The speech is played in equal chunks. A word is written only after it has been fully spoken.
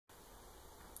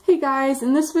Hey guys,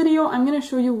 in this video I'm going to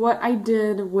show you what I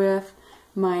did with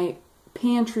my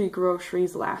pantry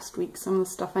groceries last week. Some of the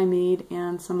stuff I made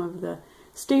and some of the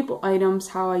staple items,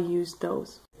 how I used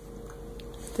those.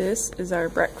 This is our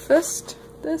breakfast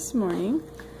this morning.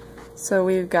 So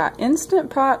we've got Instant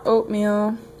Pot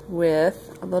oatmeal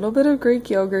with a little bit of Greek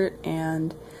yogurt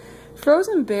and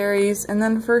frozen berries, and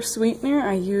then for sweetener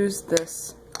I used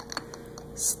this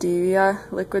stevia,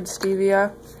 liquid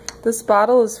stevia. This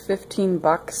bottle is 15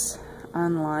 bucks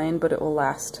online, but it will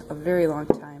last a very long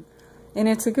time. And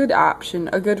it's a good option,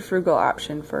 a good frugal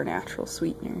option for a natural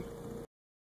sweetener.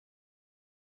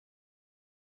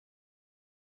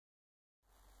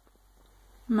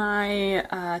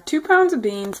 My 2 pounds of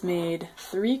beans made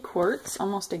 3 quarts,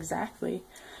 almost exactly,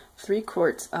 3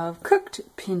 quarts of cooked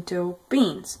pinto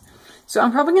beans. So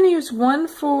I'm probably going to use one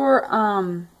for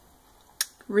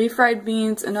refried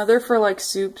beans, another for like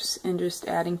soups and just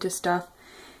adding to stuff.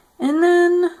 And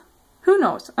then, who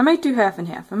knows, I might do half and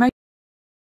half.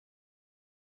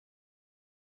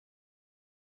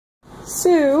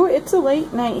 So, it's a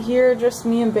late night here, just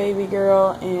me and baby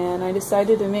girl, and I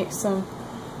decided to make some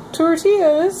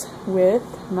tortillas with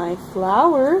my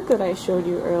flour that I showed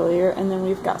you earlier, and then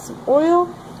we've got some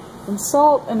oil and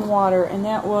salt and water, and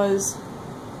that was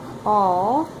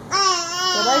all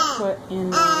that I put in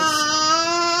these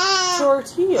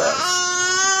tortillas.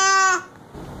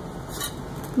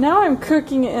 Now I'm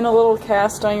cooking it in a little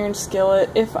cast iron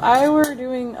skillet. If I were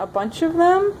doing a bunch of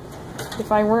them,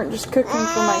 if I weren't just cooking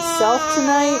for myself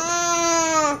tonight,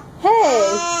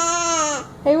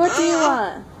 hey, what do you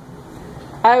want?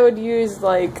 I would use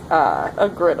like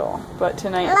a griddle, but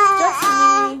tonight it's just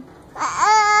me.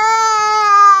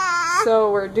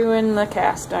 So we're doing the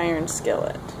cast iron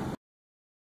skillet.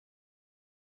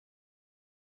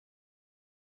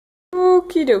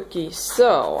 Okie dokie,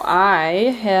 so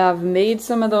I have made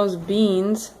some of those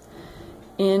beans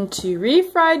into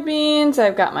refried beans.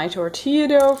 I've got my tortilla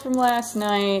dough from last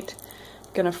night.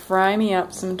 I'm gonna fry me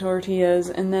up some tortillas,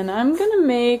 and then I'm gonna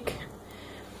make,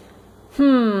 I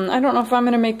don't know if I'm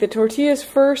gonna make the tortillas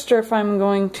first or if I'm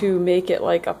going to make it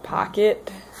like a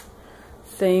pocket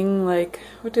thing, like,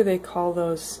 what do they call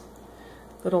those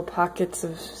little pockets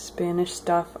of Spanish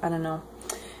stuff? I don't know.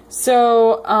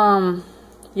 So,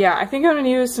 yeah, I think I'm going to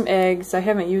use some eggs. I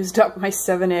haven't used up my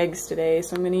 7 eggs today,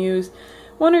 so I'm going to use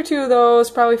 1 or 2 of those,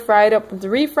 probably fry it up with the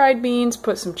refried beans,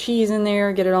 put some cheese in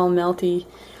there, get it all melty,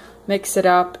 mix it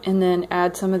up, and then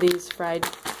add some of these fried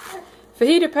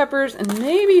fajita peppers and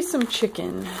maybe some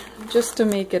chicken, just to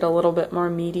make it a little bit more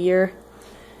meatier.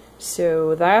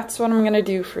 So that's what I'm going to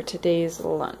do for today's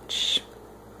lunch.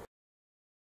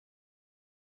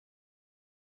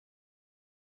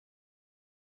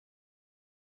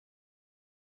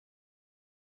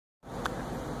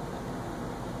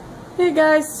 Hey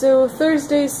guys, so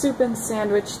Thursday's soup and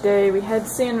sandwich day. We had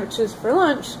sandwiches for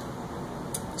lunch,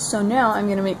 so now I'm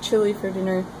going to make chili for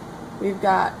dinner. We've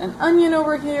got an onion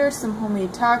over here, some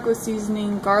homemade taco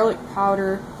seasoning, garlic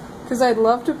powder, because I'd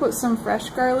love to put some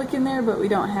fresh garlic in there, but we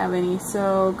don't have any.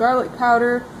 So garlic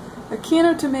powder, a can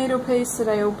of tomato paste that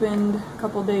I opened a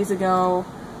couple days ago,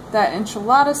 that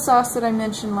enchilada sauce that I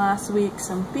mentioned last week,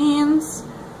 some beans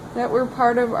that were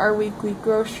part of our weekly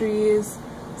groceries,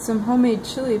 some homemade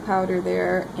chili powder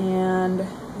there, and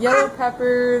yellow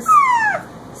peppers,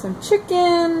 some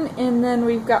chicken, and then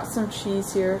we've got some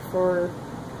cheese here for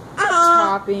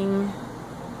topping.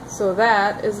 So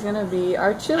that is going to be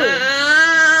our chili.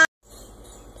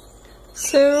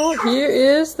 So here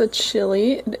is the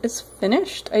chili. It is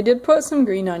finished. I did put some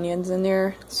green onions in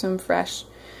there, some fresh,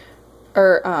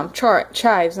 or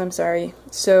chives, I'm sorry.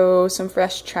 So some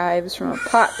fresh chives from a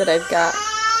pot that I've got.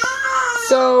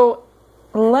 So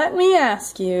let me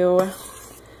ask you,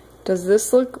 does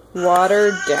this look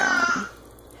watered down?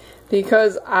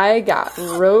 Because I got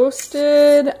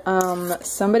roasted.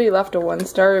 Somebody left a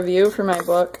 1-star review for my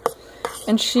book,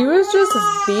 and she was just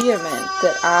vehement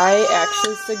that I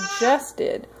actually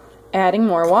suggested adding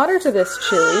more water to this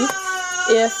chili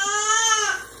if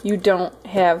you don't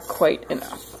have quite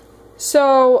enough.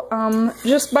 So,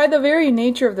 just by the very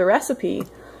nature of the recipe,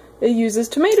 it uses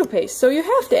tomato paste, so you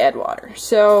have to add water.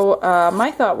 So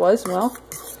my thought was, well,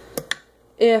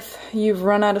 if you've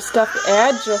run out of stuff to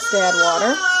add, just add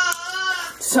water.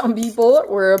 Some people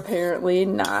were apparently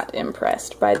not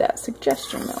impressed by that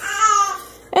suggestion, though.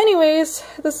 Anyways,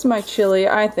 this is my chili.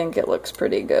 I think it looks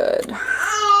pretty good.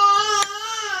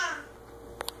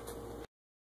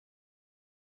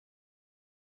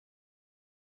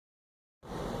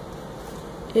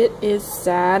 It is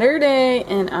Saturday,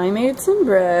 and I made some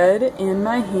bread in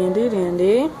my handy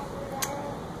dandy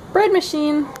bread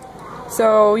machine.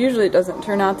 So usually it doesn't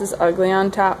turn out this ugly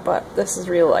on top, but this is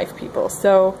real life, people.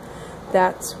 So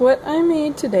that's what I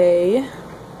made today.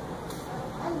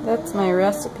 That's my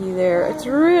recipe there. It's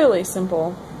really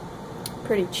simple,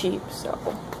 pretty cheap. So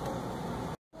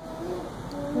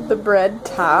the bread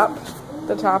top,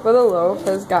 the top of the loaf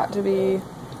has got to be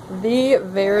the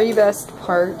very best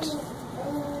part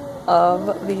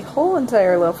of the whole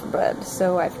entire loaf of bread.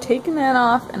 So I've taken that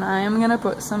off, and I am gonna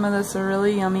put some of this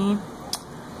really yummy,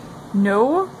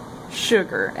 no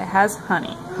sugar, it has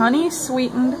honey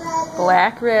sweetened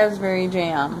black raspberry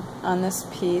jam on this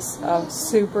piece of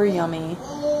super yummy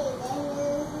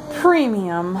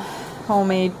premium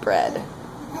homemade bread.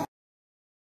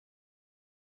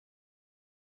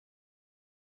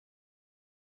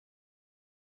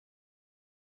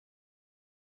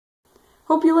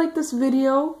 Hope you like this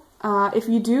video. If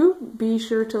you do, be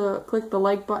sure to click the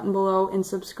like button below and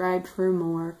subscribe for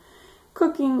more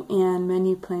cooking and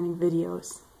menu planning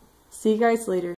videos. See you guys later.